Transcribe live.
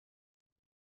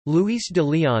Luis de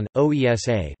León,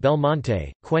 OESA,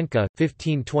 Belmonte, Cuenca,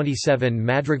 1527.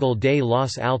 Madrigal de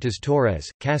los Altos Torres,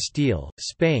 Castile,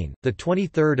 Spain, the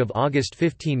 23rd of August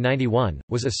 1591,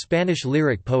 was a Spanish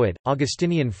lyric poet,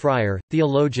 Augustinian friar,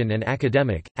 theologian and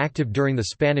academic, active during the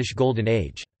Spanish Golden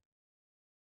Age.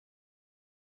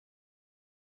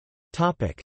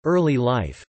 Topic: Early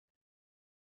life.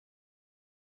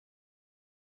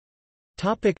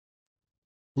 Topic: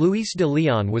 Luis de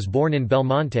León was born in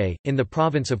Belmonte, in the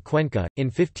province of Cuenca, in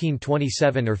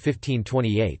 1527 or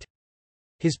 1528.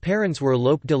 His parents were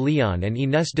Lope de León and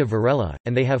Inés de Varela,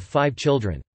 and they have 5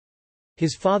 children.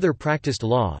 His father practiced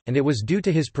law, and it was due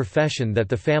to his profession that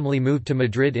the family moved to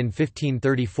Madrid in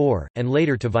 1534, and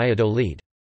later to Valladolid.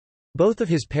 Both of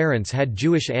his parents had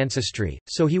Jewish ancestry,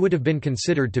 so he would have been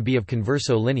considered to be of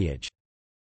converso lineage.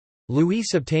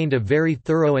 Luis obtained a very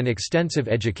thorough and extensive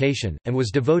education, and was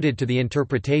devoted to the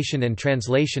interpretation and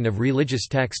translation of religious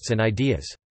texts and ideas.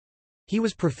 He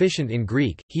was proficient in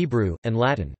Greek, Hebrew, and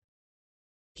Latin.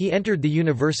 He entered the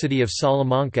University of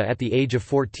Salamanca at the age of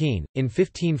 14, in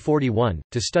 1541,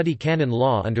 to study canon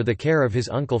law under the care of his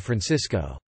uncle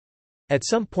Francisco. At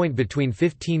some point between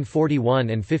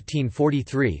 1541 and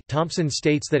 1543, Thompson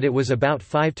states that it was about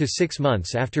 5 to 6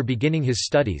 months after beginning his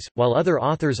studies, while other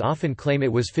authors often claim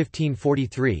it was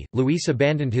 1543. Luis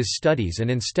abandoned his studies and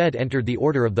instead entered the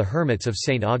Order of the Hermits of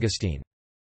St. Augustine.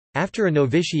 After a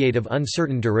novitiate of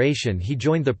uncertain duration, he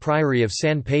joined the Priory of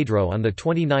San Pedro on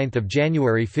 29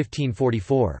 January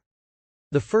 1544.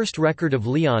 The first record of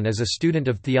León as a student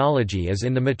of theology is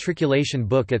in the matriculation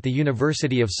book at the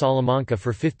University of Salamanca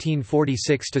for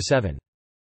 1546–7.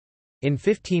 In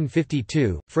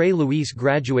 1552, Fray Luis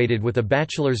graduated with a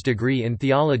bachelor's degree in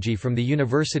theology from the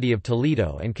University of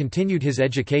Toledo and continued his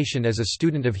education as a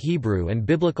student of Hebrew and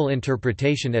biblical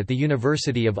interpretation at the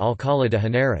University of Alcalá de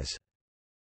Henares.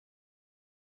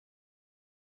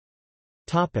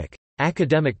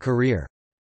 Academic career.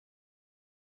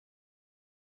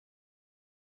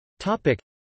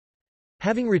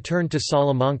 Having returned to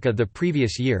Salamanca the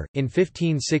previous year, in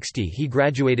 1560 he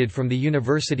graduated from the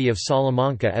University of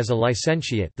Salamanca as a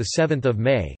licentiate, the 7th of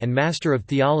May, and Master of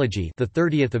Theology, the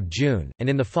 30th of June, and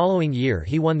in the following year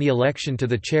he won the election to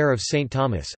the chair of St.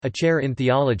 Thomas, a chair in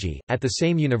theology, at the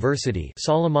same university.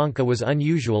 Salamanca was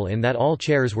unusual in that all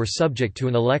chairs were subject to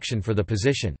an election for the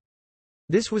position.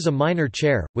 This was a minor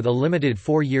chair, with a limited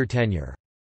 4-year tenure.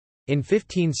 In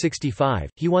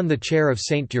 1565, he won the chair of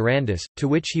St. Durandus, to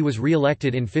which he was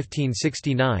re-elected in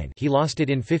 1569. He lost it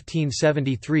in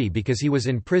 1573 because he was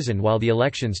in prison while the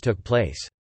elections took place.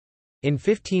 In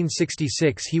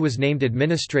 1566 he was named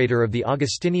administrator of the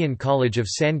Augustinian College of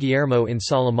San Guillermo in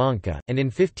Salamanca, and in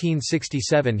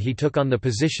 1567 he took on the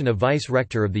position of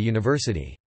vice-rector of the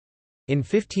university. In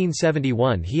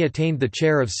 1571 he attained the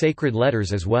chair of sacred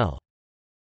letters as well.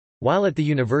 While at the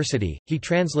university, he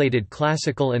translated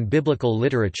classical and biblical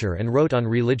literature and wrote on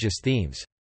religious themes.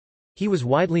 He was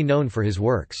widely known for his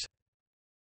works.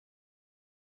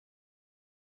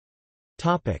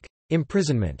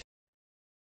 Imprisonment.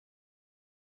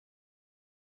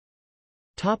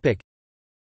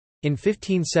 In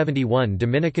 1571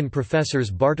 Dominican professors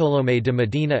Bartolomé de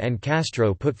Medina and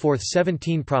Castro put forth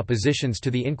 17 propositions to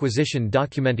the Inquisition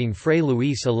documenting Fray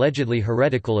Luis' allegedly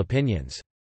heretical opinions.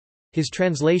 His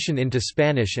translation into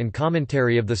Spanish and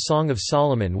commentary of the Song of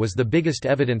Solomon was the biggest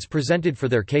evidence presented for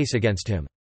their case against him.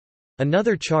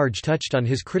 Another charge touched on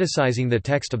his criticizing the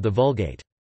text of the Vulgate.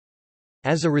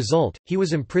 As a result, he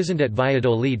was imprisoned at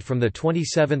Valladolid from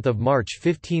 27 March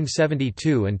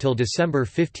 1572 until December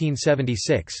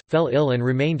 1576, fell ill and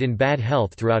remained in bad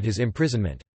health throughout his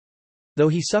imprisonment. Though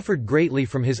he suffered greatly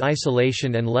from his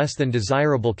isolation and less than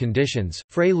desirable conditions,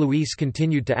 Fray Luis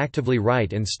continued to actively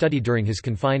write and study during his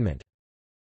confinement.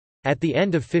 At the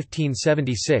end of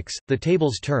 1576, the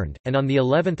tables turned, and on the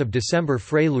 11th of December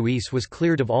Fray Luis was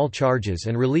cleared of all charges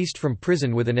and released from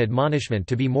prison with an admonishment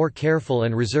to be more careful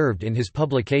and reserved in his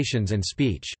publications and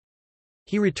speech.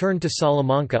 He returned to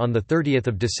Salamanca on 30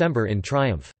 December in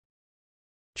triumph.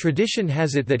 Tradition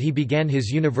has it that he began his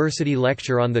university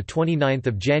lecture on 29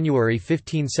 January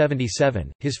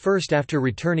 1577, his first after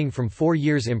returning from 4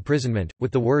 years' imprisonment,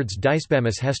 with the words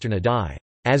Dispamus hesterna die,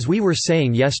 as we were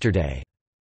saying yesterday.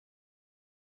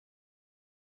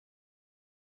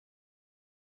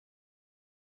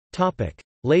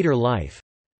 Later life.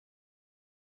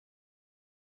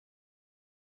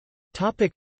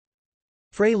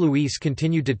 Fray Luis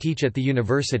continued to teach at the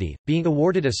university, being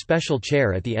awarded a special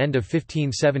chair at the end of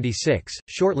 1576,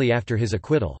 shortly after his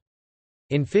acquittal.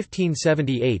 In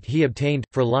 1578 he obtained,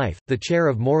 for life, the chair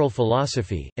of moral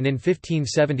philosophy, and in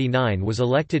 1579 was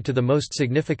elected to the most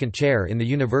significant chair in the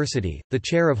university, the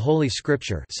chair of Holy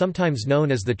Scripture, sometimes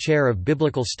known as the chair of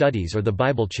Biblical Studies or the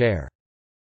Bible chair.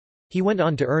 He went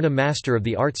on to earn a Master of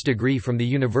the Arts degree from the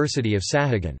University of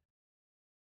Sahagun.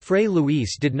 Fray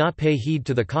Luis did not pay heed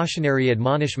to the cautionary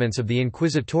admonishments of the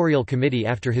Inquisitorial Committee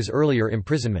after his earlier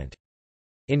imprisonment.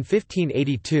 In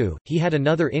 1582, he had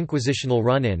another inquisitional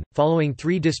run-in, following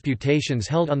 3 disputations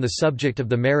held on the subject of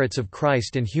the merits of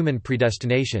Christ and human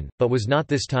predestination, but was not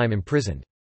this time imprisoned.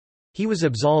 He was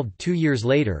absolved 2 years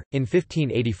later, in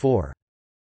 1584.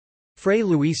 Fray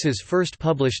Luis's first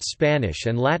published Spanish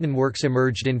and Latin works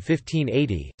emerged in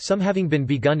 1580, some having been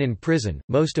begun in prison.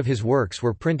 Most of his works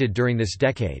were printed during this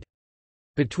decade.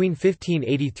 Between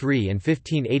 1583 and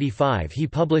 1585 he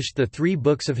published the 3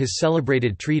 books of his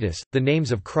celebrated treatise, The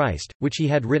Names of Christ, which he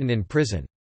had written in prison.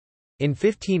 In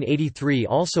 1583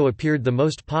 also appeared the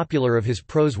most popular of his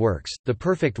prose works, The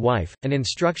Perfect Wife, an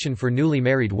instruction for newly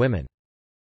married women.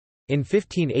 In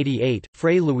 1588,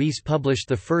 Fray Luis published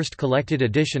the first collected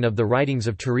edition of the writings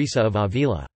of Teresa of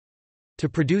Avila. To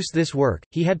produce this work,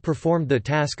 he had performed the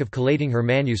task of collating her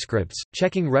manuscripts,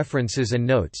 checking references and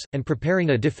notes, and preparing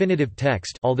a definitive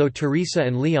text. Although Teresa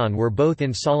and León were both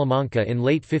in Salamanca in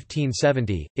late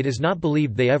 1570, it is not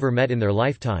believed they ever met in their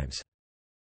lifetimes.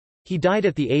 He died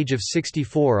at the age of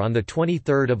 64 on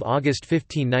 23 August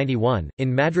 1591,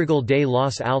 in Madrigal de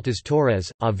los Altos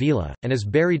Torres, Avila, and is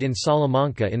buried in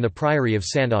Salamanca in the Priory of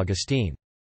Sant Agustín.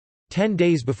 10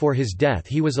 days before his death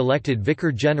he was elected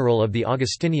Vicar General of the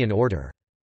Augustinian Order.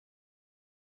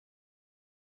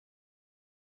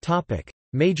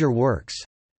 Major works.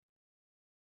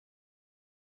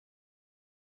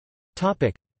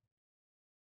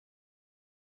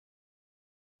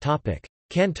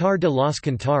 Cantar de los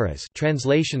Cantares,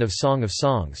 translation of Song of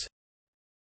Songs.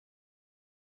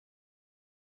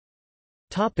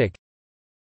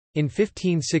 In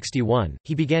 1561,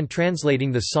 he began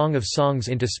translating the Song of Songs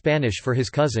into Spanish for his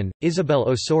cousin, Isabel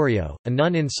Osorio, a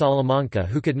nun in Salamanca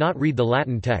who could not read the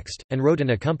Latin text, and wrote an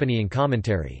accompanying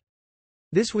commentary.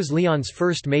 This was León's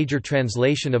first major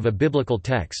translation of a biblical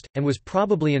text, and was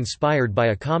probably inspired by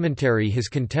a commentary his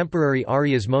contemporary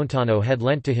Arias Montano had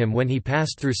lent to him when he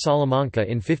passed through Salamanca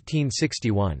in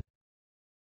 1561.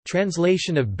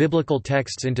 Translation of biblical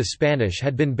texts into Spanish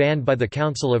had been banned by the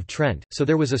Council of Trent, so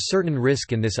there was a certain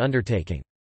risk in this undertaking.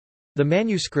 The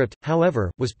manuscript,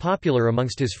 however, was popular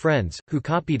amongst his friends, who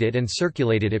copied it and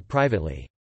circulated it privately.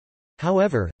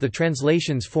 However, the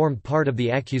translations formed part of the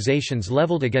accusations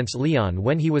leveled against León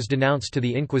when he was denounced to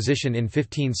the Inquisition in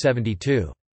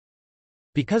 1572.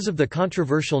 Because of the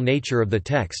controversial nature of the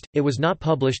text, it was not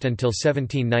published until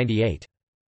 1798.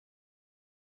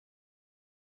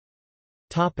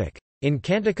 In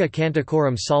Cantica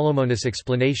Canticorum Solomonis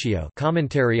Explanatio,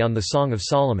 commentary on the Song of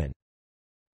Solomon.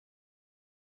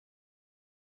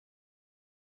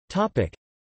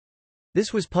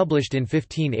 This was published in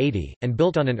 1580, and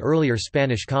built on an earlier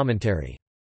Spanish commentary.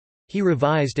 He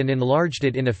revised and enlarged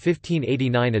it in a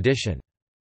 1589 edition.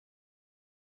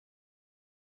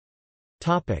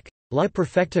 La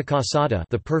Perfecta Casada,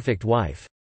 the Perfect Wife.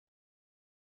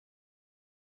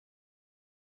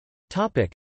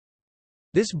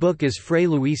 This book is Fray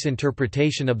Luis'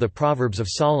 interpretation of the Proverbs of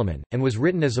Solomon, and was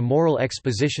written as a moral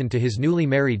exposition to his newly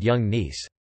married young niece.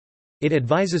 It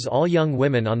advises all young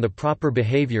women on the proper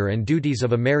behavior and duties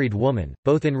of a married woman,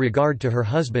 both in regard to her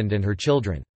husband and her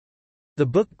children. The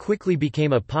book quickly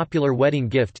became a popular wedding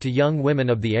gift to young women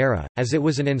of the era, as it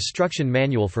was an instruction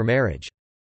manual for marriage.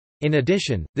 In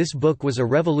addition, this book was a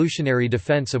revolutionary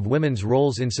defense of women's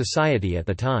roles in society at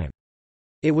the time.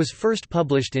 It was first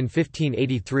published in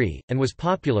 1583, and was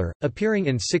popular, appearing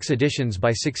in 6 editions by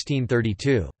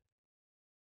 1632.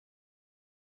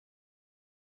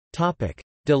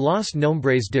 De los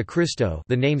Nombres de Cristo,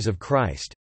 the Names of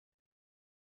Christ.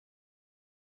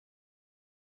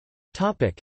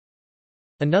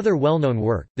 Another well-known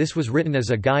work, this was written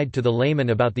as a guide to the layman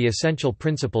about the essential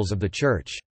principles of the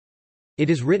Church.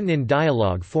 It is written in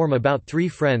dialogue form about 3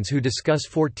 friends who discuss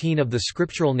 14 of the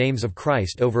scriptural names of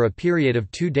Christ over a period of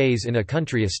 2 days in a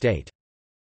country estate.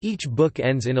 Each book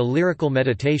ends in a lyrical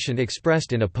meditation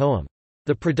expressed in a poem.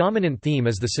 The predominant theme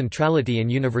is the centrality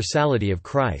and universality of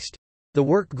Christ. The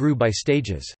work grew by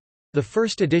stages. The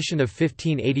first edition of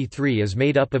 1583 is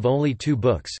made up of only 2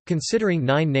 books, considering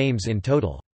 9 names in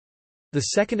total.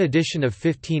 The second edition of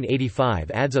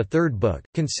 1585 adds a 3rd book,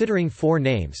 considering 4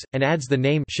 names, and adds the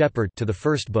name Shepherd to the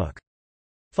first book.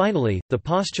 Finally, the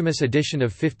posthumous edition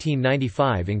of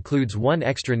 1595 includes 1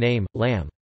 extra name, Lamb.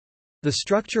 The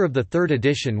structure of the third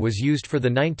edition was used for the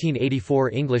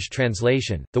 1984 English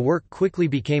translation. The work quickly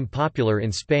became popular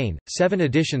in Spain. 7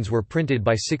 editions were printed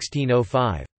by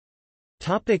 1605.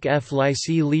 F.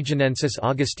 Lycae Legionensis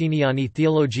Augustiniani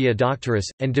Theologia Doctoris,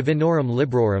 and Divinorum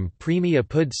Librorum primi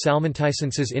apud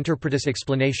Salmanticensis Interpretus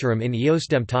Explanationum in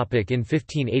Eostem. In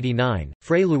 1589,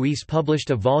 Fray Luis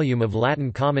published a volume of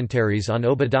Latin commentaries on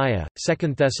Obadiah,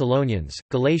 2 Thessalonians,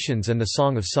 Galatians and the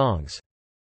Song of Songs.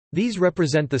 These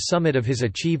represent the summit of his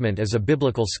achievement as a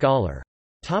biblical scholar.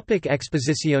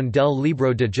 Exposición del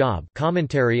Libro de Job,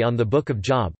 commentary on the Book of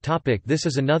Job. This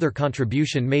is another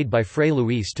contribution made by Fray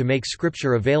Luis to make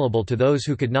scripture available to those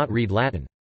who could not read Latin.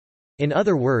 In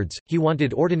other words, he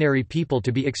wanted ordinary people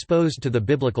to be exposed to the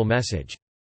biblical message.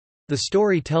 The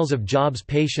story tells of Job's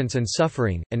patience and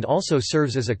suffering, and also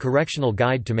serves as a correctional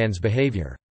guide to man's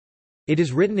behavior. It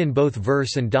is written in both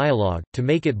verse and dialogue, to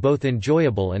make it both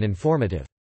enjoyable and informative.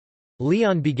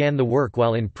 León began the work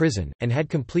while in prison, and had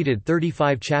completed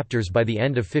 35 chapters by the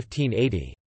end of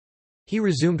 1580. He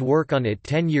resumed work on it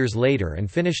 10 years later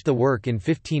and finished the work in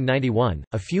 1591,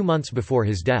 a few months before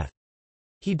his death.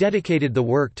 He dedicated the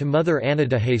work to Mother Ana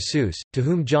de Jesus, to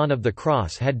whom John of the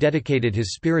Cross had dedicated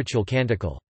his spiritual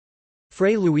canticle.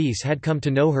 Fray Luis had come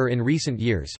to know her in recent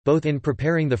years, both in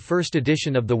preparing the first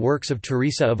edition of the works of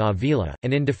Teresa of Avila,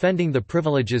 and in defending the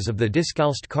privileges of the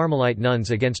discalced Carmelite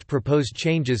nuns against proposed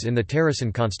changes in the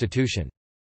Terrasan constitution.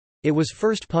 It was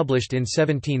first published in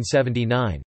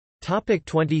 1779.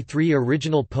 23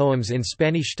 Original poems in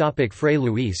Spanish. Fray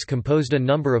Luis composed a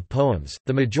number of poems,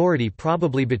 the majority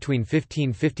probably between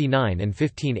 1559 and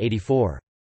 1584.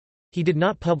 He did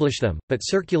not publish them, but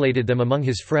circulated them among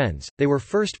his friends. They were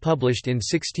first published in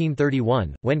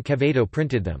 1631, when Quevedo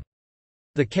printed them.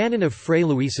 The canon of Fray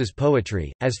Luis's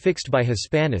poetry, as fixed by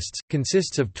Hispanists,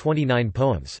 consists of 29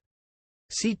 poems.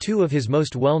 See 2 of his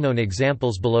most well-known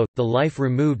examples below, The Life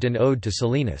Removed and Ode to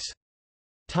Salinas.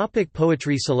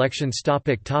 Poetry selections.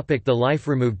 The Life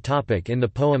Removed. In the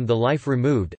poem The Life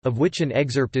Removed, of which an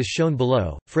excerpt is shown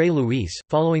below, Fray Luis,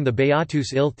 following the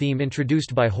Beatus Ill theme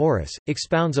introduced by Horace,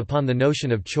 expounds upon the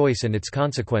notion of choice and its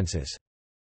consequences.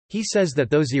 He says that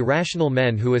those irrational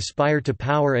men who aspire to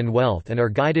power and wealth and are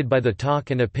guided by the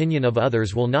talk and opinion of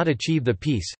others will not achieve the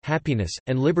peace, happiness,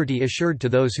 and liberty assured to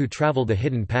those who travel the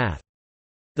hidden path.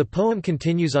 The poem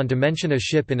continues on to mention a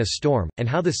ship in a storm, and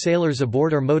how the sailors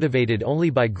aboard are motivated only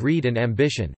by greed and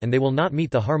ambition, and they will not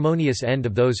meet the harmonious end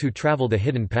of those who travel the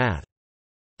hidden path.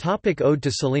 Ode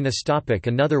to Salinas.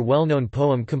 Another well-known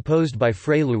poem composed by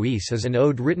Fray Luis is an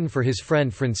ode written for his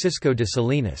friend Francisco de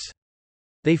Salinas.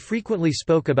 They frequently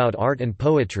spoke about art and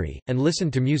poetry, and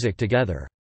listened to music together.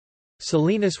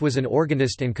 Salinas was an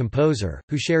organist and composer,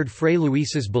 who shared Fray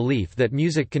Luis's belief that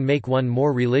music can make one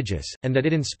more religious, and that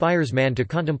it inspires man to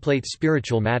contemplate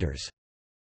spiritual matters.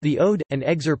 The ode, an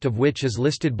excerpt of which is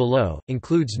listed below,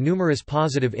 includes numerous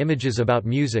positive images about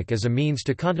music as a means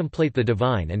to contemplate the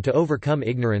divine and to overcome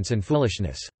ignorance and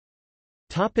foolishness.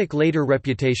 Later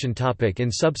reputation.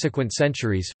 In subsequent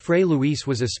centuries, Fray Luis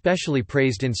was especially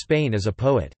praised in Spain as a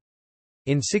poet.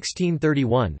 In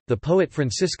 1631, the poet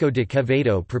Francisco de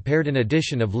Quevedo prepared an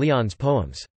edition of León's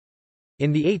poems.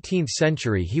 In the 18th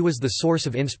century he was the source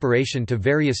of inspiration to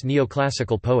various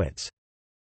neoclassical poets.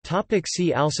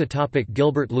 See also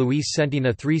Gilbert Luis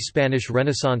Centina 3 Spanish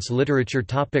Renaissance literature.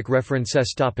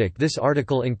 References. This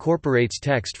article incorporates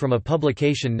text from a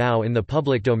publication now in the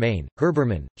public domain.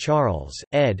 Herbermann, Charles,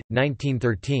 ed.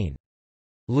 1913.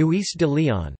 Luis de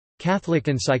León. Catholic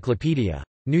Encyclopedia.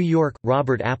 New York,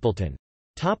 Robert Appleton.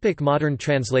 Modern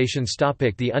translations.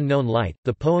 The Unknown Light,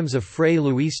 The Poems of Fray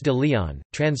Luis de León,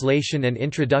 translation and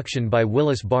introduction by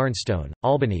Willis Barnstone,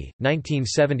 Albany,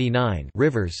 1979.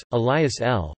 Rivers, Elias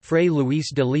L., Fray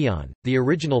Luis de León, The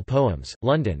Original Poems,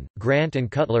 London, Grant and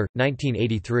Cutler,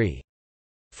 1983.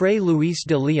 Fray Luis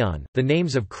de León, The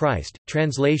Names of Christ,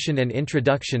 translation and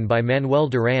introduction by Manuel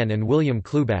Duran and William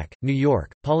Kluback, New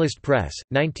York, Paulist Press,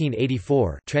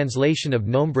 1984. Translation of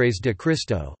Nombres de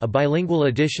Cristo, a bilingual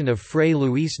edition of Fray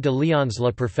Luis de León's La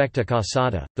Perfecta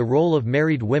Casada, The Role of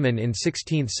Married Women in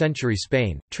 16th-Century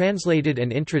Spain, translated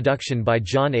and introduction by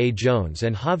John A. Jones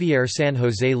and Javier San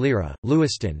Jose Lira,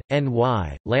 Lewiston,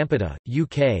 N.Y., Lampeter,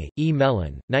 UK, E.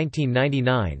 Mellon,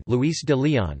 1999. Luis de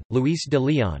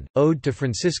León, Ode to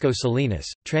Francisco Salinas,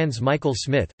 trans. Michael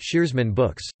Smith, Shearsman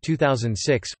Books,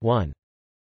 2006, 1.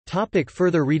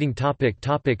 Further reading.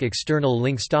 External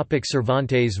links.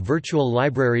 Cervantes Virtual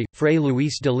Library, Fray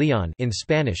Luis de León in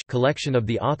Spanish, collection of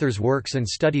the author's works and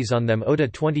studies on them.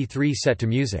 Ode 23 set to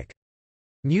music.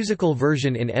 Musical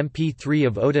version in MP3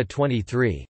 of Ode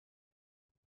 23.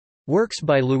 Works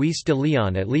by Luis de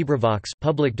León at LibriVox,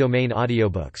 public domain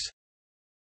audiobooks.